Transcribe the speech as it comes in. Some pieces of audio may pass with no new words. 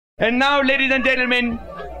And now, ladies and gentlemen,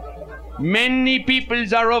 many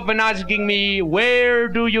peoples are often asking me, where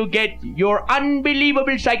do you get your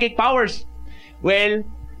unbelievable psychic powers? Well,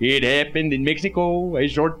 it happened in Mexico a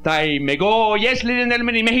short time ago. Yes, ladies and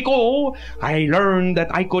gentlemen, in Mexico, I learned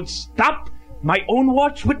that I could stop my own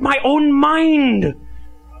watch with my own mind.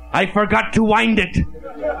 I forgot to wind it.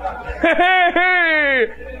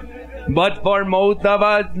 But for most of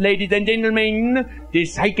us, ladies and gentlemen, the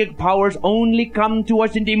psychic powers only come to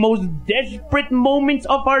us in the most desperate moments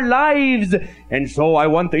of our lives. And so I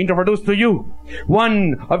want to introduce to you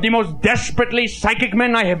one of the most desperately psychic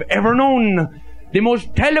men I have ever known. The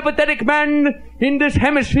most telepathetic man in this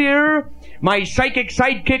hemisphere. My psychic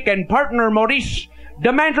sidekick and partner, Maurice.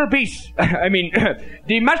 The mantelpiece.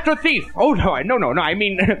 The master thief. Oh, no, I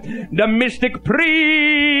mean, the mystic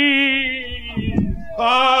priest.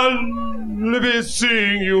 I'll be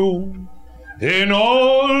seeing you in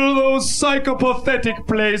all those psychopathetic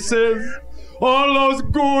places, all those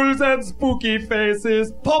ghouls and spooky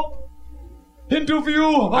faces pop into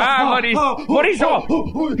view. Maurice,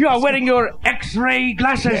 you are wearing your X-ray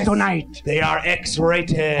glasses tonight. They are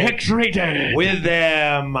X-rated. X-rated. With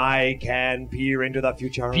them, I can peer into the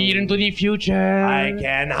future. Peer into the future. I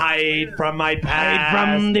can hide from my past. Hide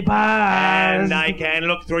from the past. And I can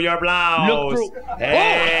look through your blouse. Look through.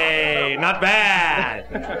 Hey, not bad.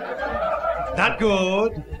 Not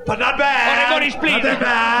good, but not bad. Maurice, please. Not that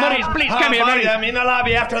bad. Maurice, please, come here. Maurice. I'm in the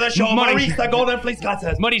lobby after the show. Maurice, the golden fleece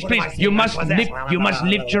glasses. Maurice, please. You must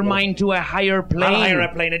lift your mind to a higher plane. A higher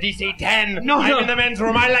plane, a DC-10. No. I'm in the men's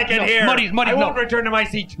room. I like it here. Maurice, I won't return to my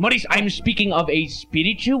seat. Maurice, I'm speaking of a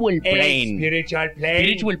spiritual plane. A spiritual plane?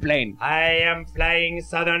 Spiritual plane. I am flying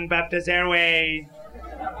Southern Baptist Airways.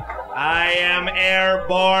 I am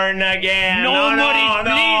airborne again.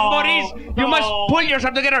 Maurice. You must pull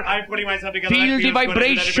yourself together. I'm putting myself together. Feel the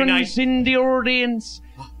vibrations in the audience.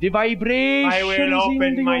 The vibrations. I will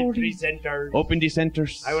open my 3 centers. Open the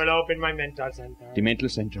centers. I will open my mental center. The mental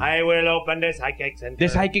center. I will open the psychic center. The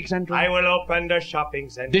psychic center. I will open the shopping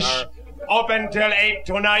center. Open till 8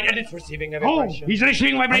 tonight, and it's receiving a vibration. Oh, he's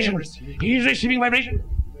receiving vibration. He's receiving vibration.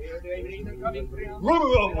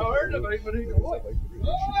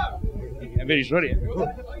 I'm very sorry.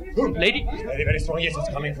 Lady? Very, very strong. Yes, it's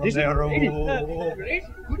coming from there.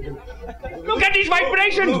 Look at these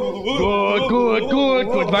vibrations.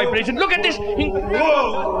 Good vibration. Look at this.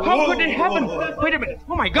 How could it happen? Wait a minute.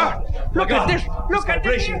 Oh my God. Look at this. Look at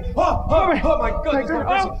this. Oh my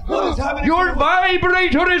God. What is happening? Your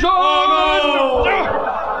vibrator is on.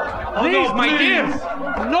 Please, my dear.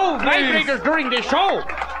 No vibrators during the show.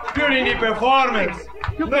 During the performance.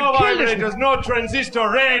 No vibrators, no transistor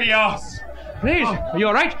radios. Please, you're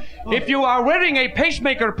all right. If you are wearing a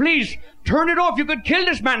pacemaker, please turn it off. You could kill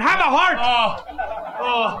this man. Have a heart.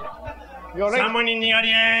 You're right. Someone in the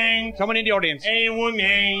audience. Someone in the audience. A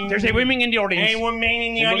woman. There's a woman in the audience. A woman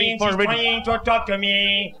in the audience is trying to talk to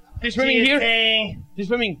me. This woman here. This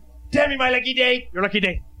woman. Tell me my lucky date. Your lucky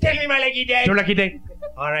day. Tell me my lucky date. Your lucky day.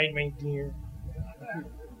 All right, my dear.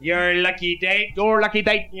 Your lucky date. Your lucky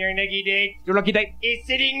date. Your lucky date. Your lucky date. Is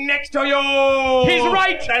sitting next to you. He's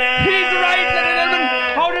right. Ta-da! He's right.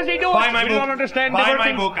 Ta-da! How does he do it? Buy my book. book. Don't understand Buy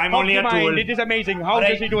my book. I'm only a tool. It is amazing. How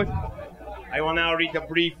does he do it? I will now read the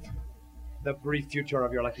brief future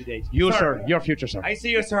of your lucky date. You, sir. Your future, sir. I see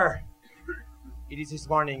you, sir. It is this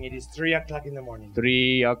morning. It is 3 o'clock in the morning.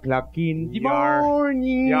 3 o'clock in the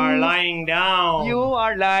morning. You are lying down. You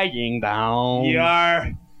are lying down.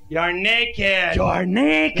 You're naked. You're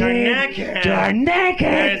naked. You're naked. You're naked.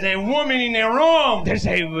 There's a woman in the room. There's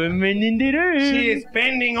a woman in the room. She is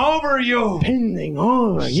bending over you. Bending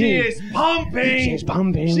over you. She is pumping. She is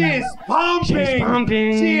pumping. She is pumping. She is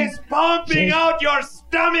pumping. She is pumping out your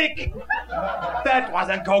stomach. That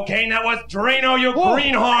wasn't cocaine. That was Drano, you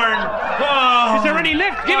greenhorn. Oh. Is there any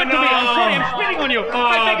lift? Give it to me. I'm sorry. I'm spitting on you.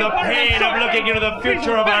 The pain of looking into the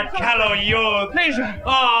future of our callow youth. Please.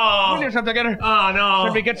 Oh. Pull yourself together. Oh, no.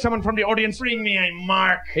 Should we get someone from the audience? Bring me a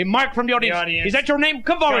mark. A mark from the audience. Is that your name?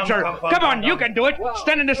 Come forward, sir. Come on, you can do it.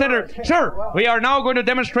 Stand in the center. Sir, we are now going to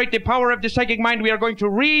demonstrate the power of the psychic mind. We are going to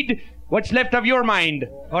read what's left of your mind.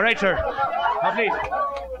 All right, sir. Now, please.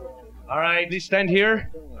 All right. Please stand here.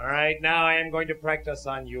 All right, now I am going to practice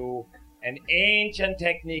on you an ancient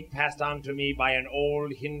technique passed on to me by an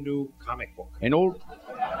old Hindu comic book. An old?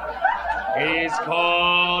 It is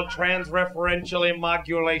called transreferential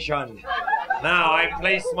immodulation. Now, I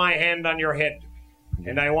place my hand on your head,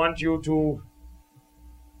 and I want you to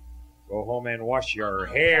go home and wash your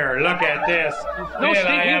hair. Look at this.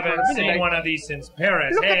 I haven't seen one of these since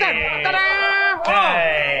Paris. Look at that. Ta-da!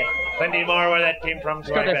 Hey. Plenty more where that came from. He's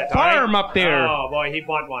got a farm up there. Oh, boy, he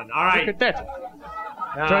bought one. All right. Look at that.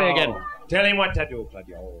 Try again. Tell him what to do,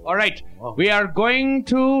 Claudio. All right. We are going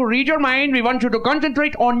to read your mind. We want you to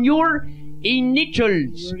concentrate on your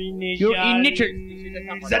initials. Your initials.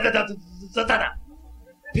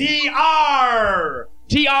 PR.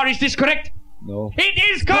 TR, is this correct? No. It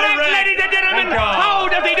is correct, ladies and gentlemen. How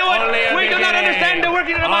does he do it? We do not understand the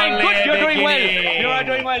working of the mind. Good, you're doing well. You are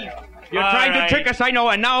doing well. You're trying to trick us, I know.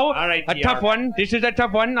 And now, a tough one. This is a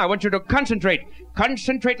tough one. I want you to concentrate.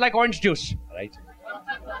 Concentrate like orange juice. All right.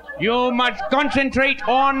 You must concentrate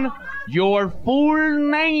on your full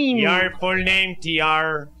name. Your full name,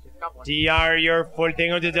 TR. TR, your full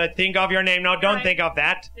thing. Think of your name. No, don't think of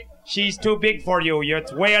that. She's too big for you. You're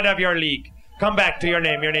way out of your league. Come back to your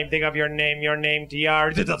name. Your name. Think of your name. Your name, TR.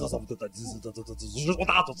 Your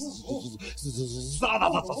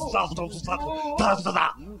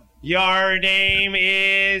name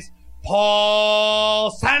is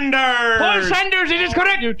Paul Sanders. Paul Sanders, it is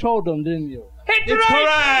correct. You told them, didn't you? It's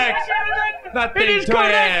correct. It is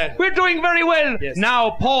correct. We're doing very well. Yes.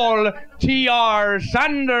 Now, Paul T.R.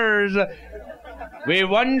 Sanders, we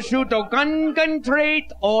want you to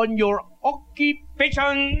concentrate on your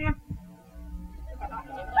occupation.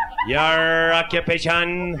 Your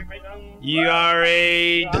occupation. You are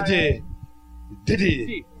a Dildo.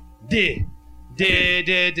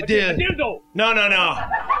 No.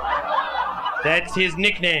 That's his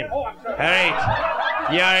nickname. All right.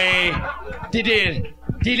 You're a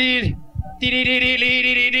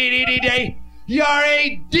You're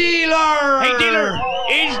a dealer. Hey, dealer,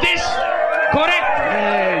 is this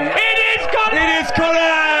correct? It is correct. It is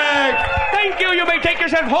correct. Thank you. You may take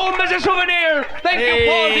yourself home as a souvenir. Thank you,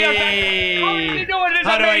 Paul. Dear. How did you do it? It's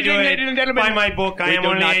How do I amazing, do it? ladies and gentlemen. By my book, I am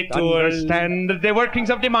only a tool. Understand the workings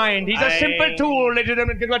of the mind. He's a simple tool, ladies and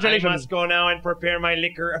gentlemen. I Congratulations. must go now and prepare my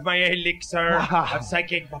elixir of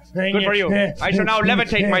psychic. Good for you. I shall now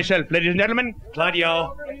levitate myself, ladies and gentlemen.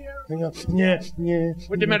 Claudio. What's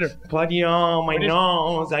the matter? Claudio, my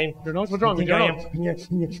nose. Your nose? What's wrong with your nose?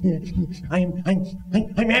 I'm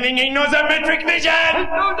having a nosometric vision.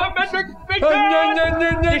 Nosometric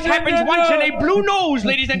vision. This happens once in a blue nose,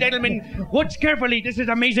 ladies and gentlemen. Watch carefully. This is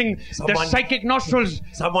amazing. The psychic nostrils.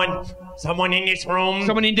 Someone in this room.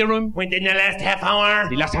 Someone in the room. Within the last half hour.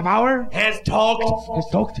 The last half hour? Has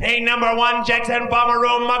talked. A number 1 Jackson Bomber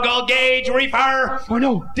Room Muggle Gauge Reefer. Oh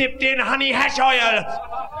no. Dipped in honey hash oil.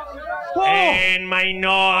 Oh. And my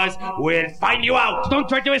nose will find you out. Don't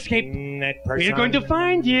try to escape. That person. We're going to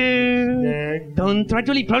find you. Don't try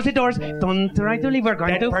to leave. Close the doors. Don't try to leave. We're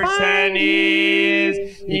going to find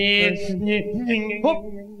you.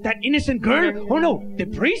 Oh, that innocent girl? Oh no, the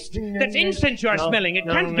priest? That's incense you are smelling. It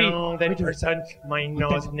can't be. No, that person. My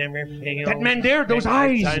nose never fails. That man there, those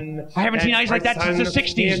eyes. I haven't seen eyes like that since the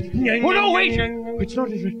 60s. Oh no, wait. It's not.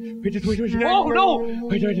 Wait. Oh no.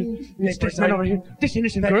 Wait. It's this man over here. This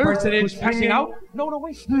innocent girl who's passing out. No,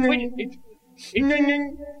 wait.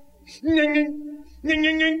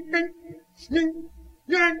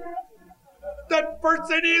 That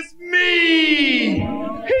person is me!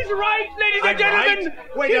 He's right, ladies and gentlemen!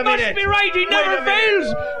 Right? Wait he a minute. Must be right, he never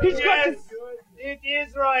fails! He's got to... It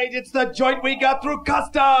is right, it's the joint we got through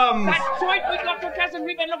customs! That joint we got through customs,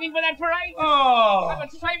 we've been looking for that for ages! Oh! I've been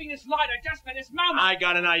saving this lighter just for this moment! I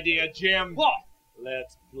got an idea, Jim. What?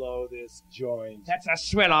 Let's blow this joint. That's a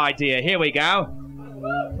swell idea, here we go.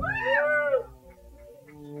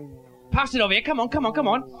 Pass it over here, come on.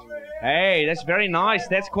 Hey, that's very nice,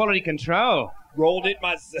 that's quality control. Rolled it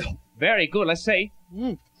myself. Very good, let's see.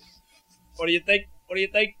 What do you think?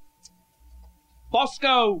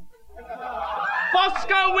 Bosco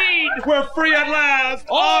weed! We're free at last!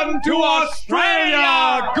 On to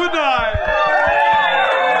Australia! Good night!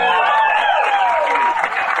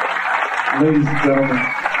 Ladies and gentlemen,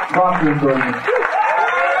 Proctor-Bergman.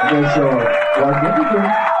 Okay, so, Mark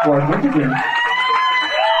Wintergreen.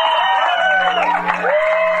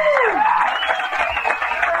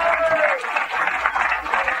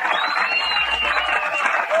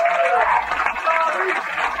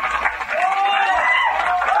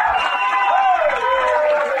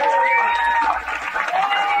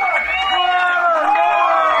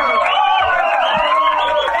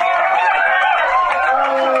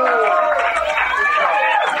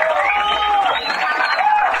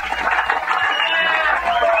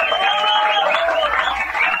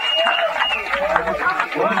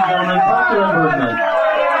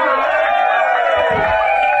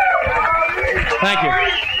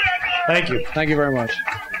 Thank you very much.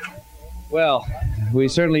 Well, we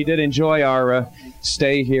certainly did enjoy our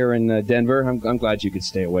stay here in Denver. I'm glad you could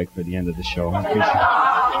stay awake for the end of the show.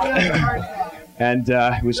 And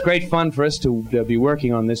it was great fun for us to be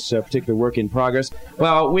working on this particular work in progress.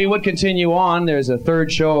 Well, we would continue on. There's a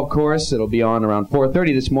third show, of course. It'll be on around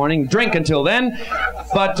 4:30 this morning. Drink until then.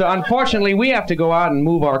 But unfortunately, we have to go out and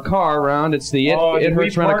move our car around. It's the It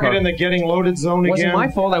Hurts Rent-A-Car. Park it in the getting loaded zone again? Wasn't my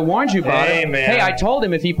fault. I warned you about it. Man. Hey, I told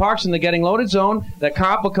him if he parks in the getting loaded zone, the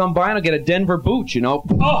cop will come by and he'll get a Denver boot, you know.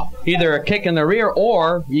 Oh. Either a kick in the rear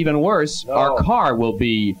or, even worse, our car will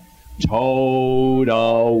be towed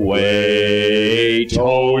away,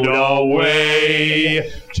 towed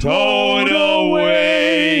away, towed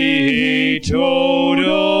away, towed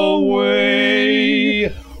away.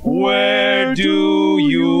 Where do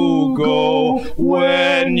you go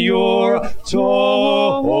when you're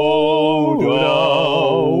towed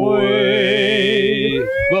away?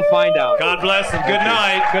 We'll find out. God bless and good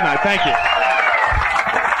night. Good night. Thank you.